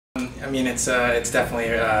mean, it's definitely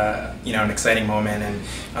you know, an exciting moment,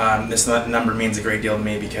 and this number means a great deal to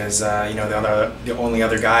me because you know, the only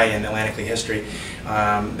other guy in Atlantic League history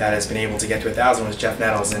that has been able to get to 1,000 was Jeff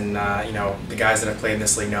Nettles, and you know, the guys that have played in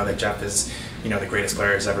this league know that Jeff is, you know, the greatest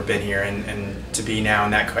player who's ever been here, and to be now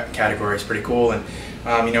in that category is pretty cool. And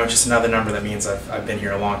you know, it's just another number that means I've been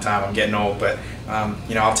here a long time. I'm getting old, but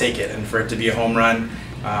you know, I'll take it. And for it to be a home run,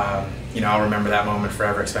 you know, I'll remember that moment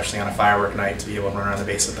forever, especially on a firework night, to be able to run around the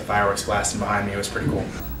base with the fireworks blasting behind me. It was pretty cool.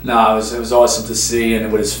 No, it was awesome to see,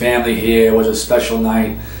 and with his family here, it was a special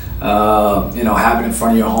night. You know, having in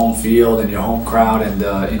front of your home field and your home crowd, and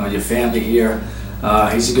you know, your family here.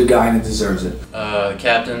 He's a good guy and he deserves it. The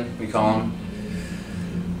captain, we call him.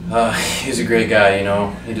 He's a great guy. You know,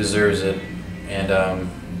 he deserves it, and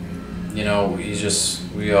you know, he's just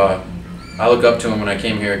I look up to him when I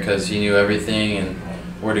came here because he knew everything and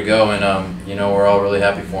where to go, and you know, we're all really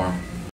happy for him.